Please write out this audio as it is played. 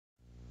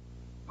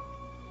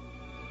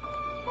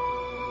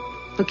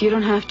Look, you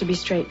don't have to be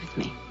straight with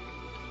me,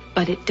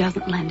 but it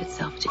doesn't lend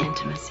itself to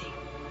intimacy.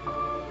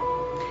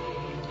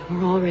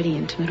 We're already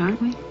intimate,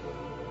 aren't we?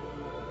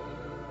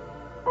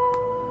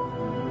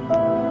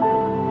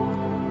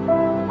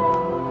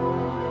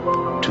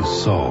 To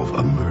solve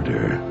a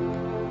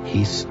murder,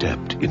 he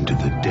stepped into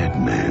the dead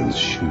man's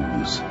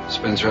shoes.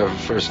 Spencer have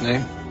a first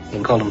name?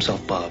 He called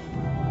himself Bob.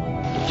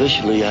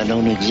 Officially, I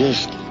don't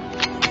exist.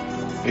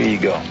 Here you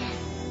go.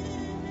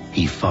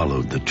 He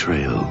followed the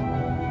trail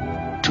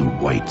to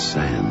White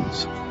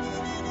Sands.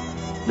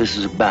 This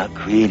is about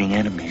creating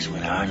enemies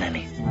when there aren't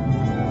any.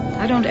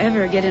 I don't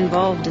ever get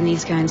involved in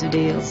these kinds of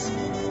deals.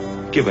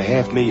 Give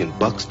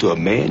 $500,000 to a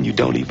man you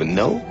don't even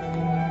know?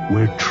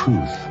 Where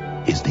truth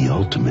is the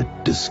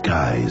ultimate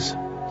disguise.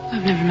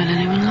 I've never met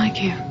anyone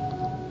like you.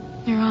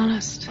 You're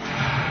honest.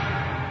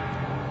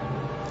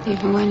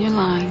 Even when you're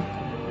lying.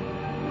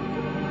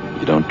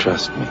 You don't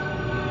trust me.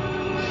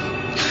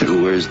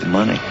 Where's the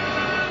money?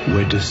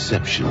 Where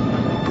deception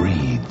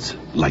breeds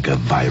like a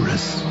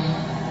virus.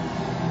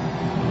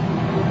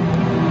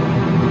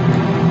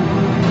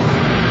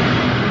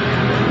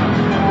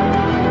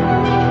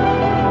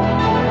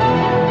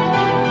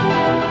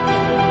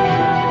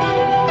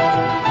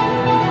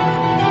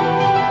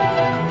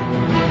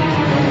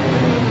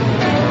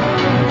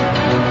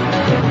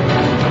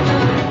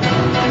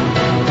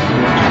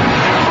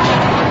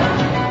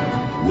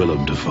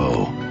 Willem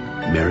Dafoe,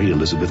 Mary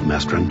Elizabeth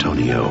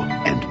Mastrantonio,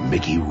 and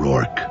Mickey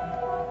Rourke.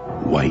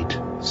 White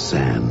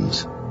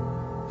Sands,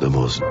 the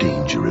most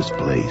dangerous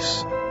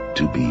place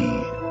to be.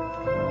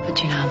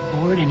 But you're not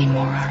bored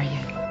anymore, are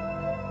you?